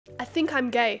I think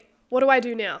I'm gay. What do I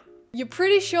do now? You're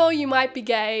pretty sure you might be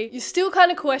gay. You're still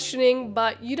kind of questioning,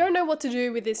 but you don't know what to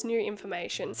do with this new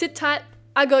information. Sit tight.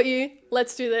 I got you.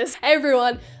 Let's do this. Hey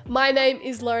everyone, my name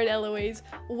is Lauren Eloise.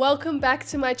 Welcome back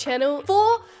to my channel.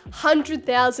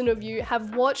 400,000 of you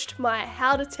have watched my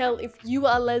how to tell if you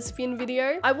are lesbian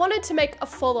video. I wanted to make a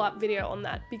follow-up video on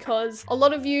that because a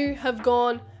lot of you have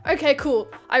gone, okay, cool.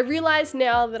 I realize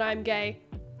now that I'm gay.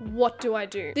 What do I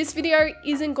do? This video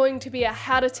isn't going to be a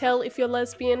how to tell if you're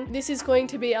lesbian. This is going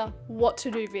to be a what to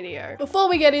do video. Before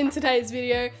we get in today's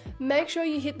video, make sure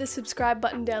you hit the subscribe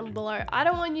button down below. I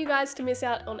don't want you guys to miss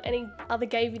out on any other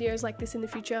gay videos like this in the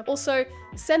future. Also,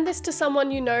 send this to someone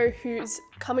you know who's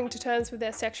coming to terms with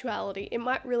their sexuality. It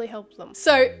might really help them.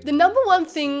 So the number one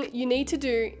thing you need to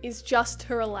do is just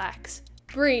to relax.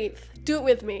 Breathe. Do it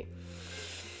with me.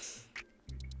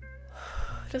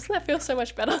 Doesn't that feel so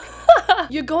much better?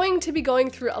 You're going to be going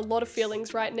through a lot of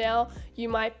feelings right now. You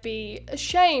might be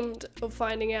ashamed of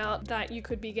finding out that you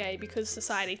could be gay because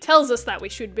society tells us that we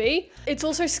should be. It's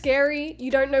also scary.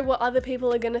 You don't know what other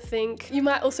people are gonna think. You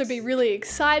might also be really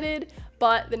excited,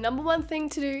 but the number one thing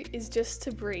to do is just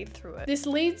to breathe through it. This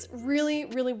leads really,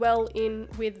 really well in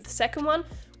with the second one,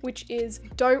 which is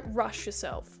don't rush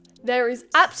yourself. There is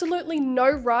absolutely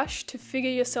no rush to figure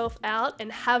yourself out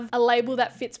and have a label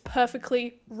that fits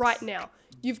perfectly right now.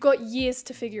 You've got years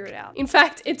to figure it out. In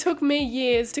fact, it took me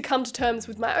years to come to terms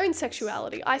with my own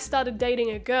sexuality. I started dating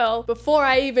a girl before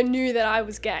I even knew that I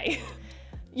was gay.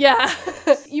 Yeah.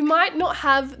 You might not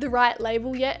have the right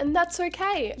label yet, and that's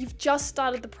okay. You've just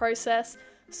started the process,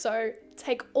 so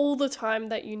take all the time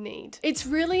that you need. It's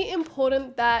really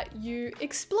important that you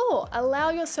explore.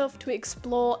 Allow yourself to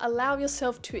explore, allow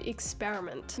yourself to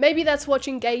experiment. Maybe that's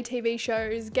watching gay TV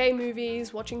shows, gay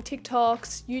movies, watching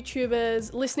TikToks,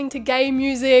 YouTubers, listening to gay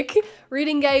music,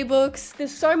 reading gay books.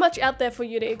 There's so much out there for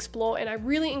you to explore, and I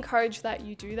really encourage that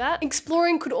you do that.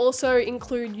 Exploring could also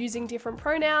include using different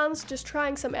pronouns, just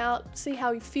trying some out, see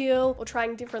how you feel, or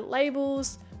trying different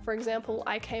labels. For example,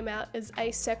 I came out as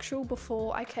asexual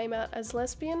before I came out as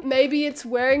lesbian. Maybe it's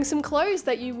wearing some clothes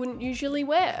that you wouldn't usually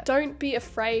wear. Don't be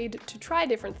afraid to try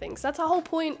different things. That's the whole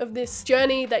point of this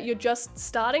journey that you're just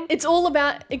starting. It's all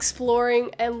about exploring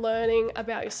and learning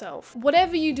about yourself.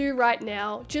 Whatever you do right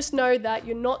now, just know that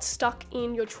you're not stuck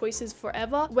in your choices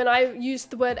forever. When I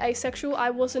used the word asexual, I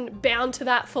wasn't bound to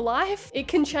that for life. It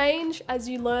can change as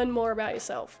you learn more about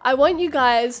yourself. I want you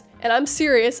guys, and I'm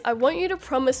serious, I want you to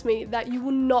promise me that you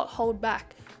will not hold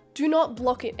back. Do not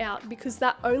block it out because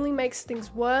that only makes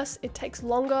things worse. It takes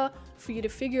longer for you to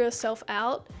figure yourself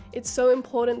out. It's so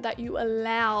important that you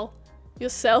allow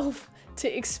yourself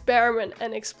to experiment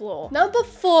and explore. Number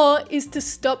 4 is to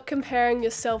stop comparing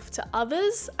yourself to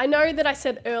others. I know that I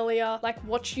said earlier, like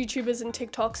watch YouTubers and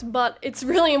TikToks, but it's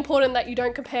really important that you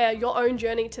don't compare your own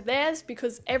journey to theirs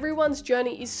because everyone's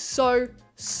journey is so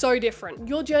different.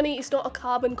 Your journey is not a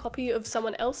carbon copy of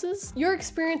someone else's. Your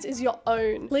experience is your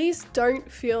own. Please don't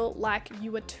feel like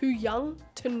you are too young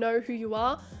to know who you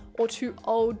are or too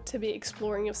old to be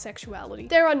exploring your sexuality.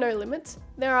 There are no limits.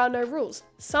 There are no rules.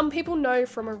 Some people know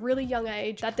from a really young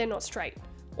age that they're not straight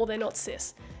or they're not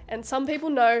cis. And some people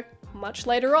know much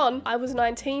later on. I was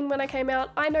 19 when I came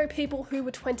out. I know people who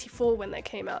were 24 when they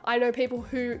came out. I know people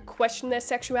who questioned their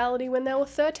sexuality when they were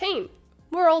 13.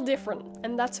 We're all different,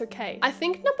 and that's okay. I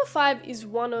think number 5 is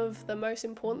one of the most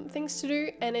important things to do,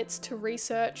 and it's to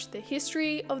research the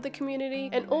history of the community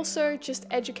and also just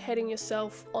educating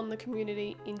yourself on the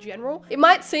community in general. It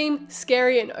might seem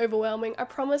scary and overwhelming. I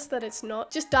promise that it's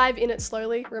not. Just dive in it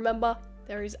slowly. Remember,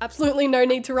 there is absolutely no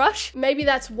need to rush. Maybe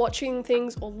that's watching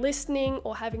things or listening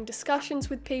or having discussions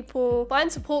with people.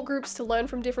 Find support groups to learn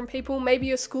from different people. Maybe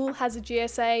your school has a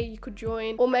GSA you could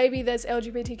join, or maybe there's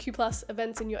LGBTQ+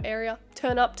 events in your area.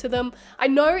 Turn up to them. I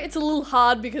know it's a little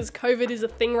hard because COVID is a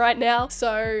thing right now,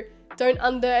 so don't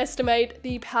underestimate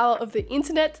the power of the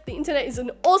internet. The internet is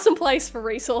an awesome place for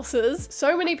resources.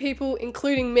 So many people,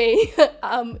 including me,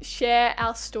 share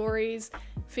our stories,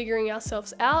 figuring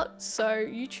ourselves out. So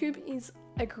YouTube is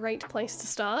a great place to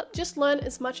start. Just learn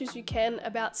as much as you can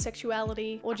about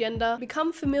sexuality or gender.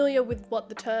 Become familiar with what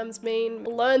the terms mean.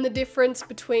 Learn the difference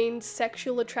between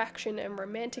sexual attraction and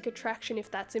romantic attraction if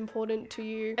that's important to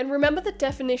you. And remember that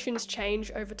definitions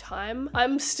change over time.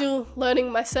 I'm still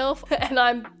learning myself and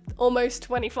I'm almost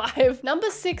 25. Number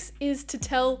 6 is to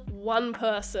tell one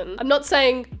person. I'm not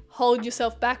saying hold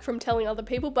yourself back from telling other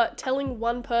people, but telling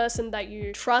one person that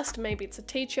you trust, maybe it's a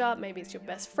teacher, maybe it's your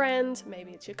best friend,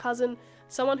 maybe it's your cousin,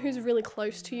 someone who's really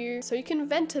close to you, so you can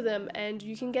vent to them and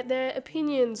you can get their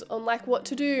opinions on like what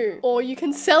to do, or you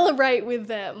can celebrate with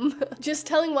them. Just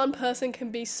telling one person can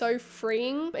be so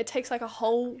freeing. It takes like a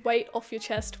whole weight off your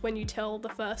chest when you tell the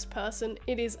first person.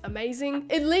 It is amazing.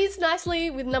 It leads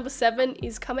nicely with number 7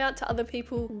 is come out to other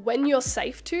people when you're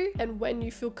safe to and when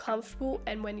you feel comfortable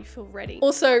and when you feel ready.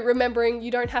 Also remembering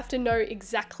you don't have to know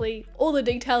exactly all the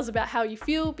details about how you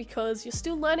feel because you're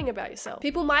still learning about yourself.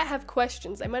 People might have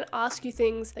questions. They might ask you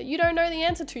things that you don't know the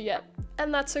answer to yet,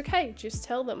 and that's okay. Just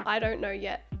tell them, I don't know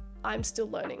yet. I'm still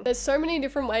learning. There's so many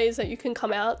different ways that you can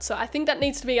come out, so I think that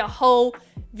needs to be a whole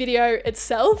video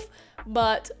itself.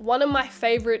 But one of my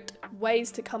favorite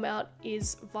ways to come out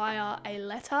is via a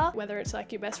letter, whether it's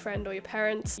like your best friend or your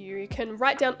parents. You can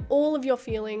write down all of your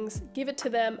feelings, give it to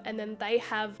them, and then they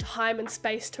have time and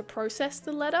space to process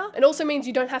the letter. It also means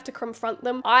you don't have to confront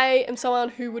them. I am someone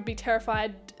who would be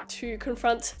terrified to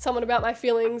confront someone about my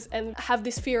feelings and have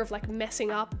this fear of like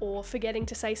messing up or forgetting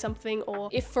to say something, or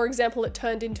if, for example, it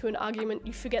turned into an argument,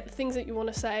 you forget the things that you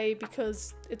want to say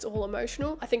because it's all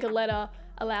emotional. I think a letter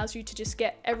allows you to just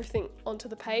get everything onto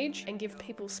the page and give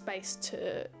people space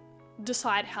to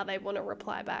decide how they want to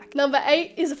reply back. Number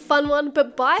 8 is a fun one,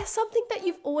 but buy something that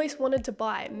you've always wanted to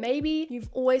buy. Maybe you've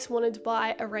always wanted to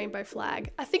buy a rainbow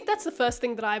flag. I think that's the first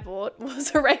thing that I bought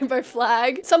was a rainbow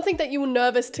flag. Something that you were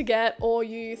nervous to get, or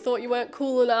you thought you weren't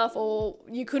cool enough, or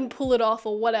you couldn't pull it off,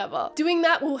 or whatever. Doing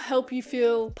that will help you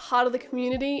feel part of the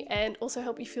community and also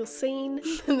help you feel seen.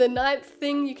 And the 9th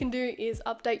thing you can do is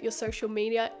update your social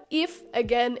media. If,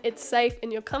 again, it's safe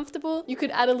and you're comfortable, you could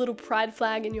add a little pride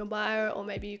flag in your bio, or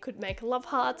maybe you could make love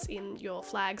hearts in your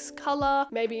flag's color.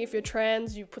 Maybe if you're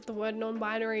trans, you put the word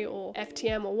non-binary or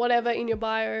FTM or whatever in your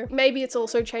bio. Maybe it's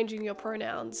also changing your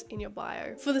pronouns in your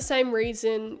bio. For the same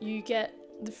reason, you get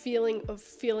the feeling of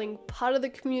feeling part of the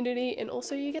community, and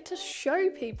also you get to show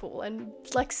people and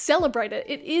like celebrate it.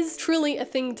 It is truly a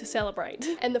thing to celebrate.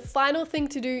 And the final thing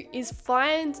to do is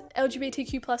find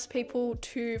LGBTQ plus people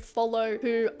to follow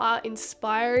who are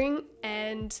inspiring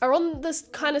and are on this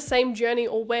kind of same journey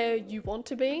or where you want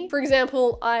to be. For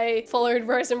example, I followed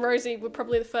Rose and Rosie, were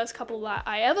probably the first couple that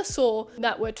I ever saw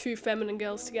that were two feminine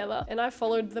girls together, and I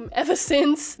followed them ever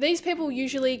since. These people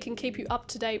usually can keep you up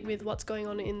to date with what's going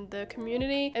on in the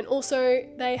community, and also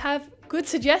they have good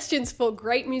suggestions for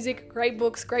great music, great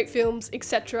books, great films,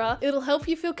 etc. It'll help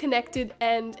you feel connected,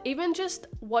 and even just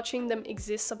watching them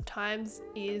exist sometimes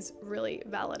is really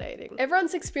validating.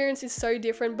 Everyone's experience is so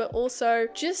different, but also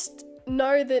just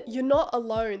know that you're not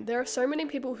alone. There are so many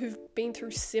people who've been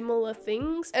through similar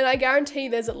things, and I guarantee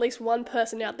there's at least one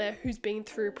person out there who's been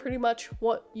through pretty much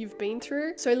what you've been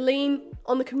through. So lean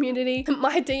on the community.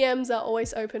 My DMs are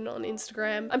always open on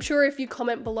Instagram. I'm sure if you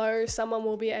comment below, someone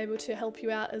will be able to help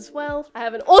you out as well. I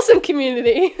have an awesome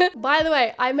community. By the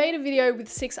way, I made a video with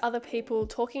 6 other people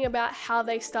talking about how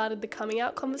they started the coming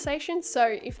out conversation.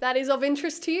 So if that is of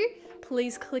interest to you,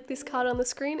 please click this card on the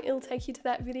screen. It'll take you to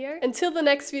that video. Until the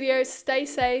next video, stay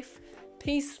safe,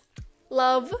 peace,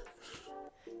 love,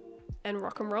 and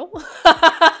rock and roll.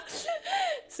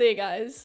 See you guys.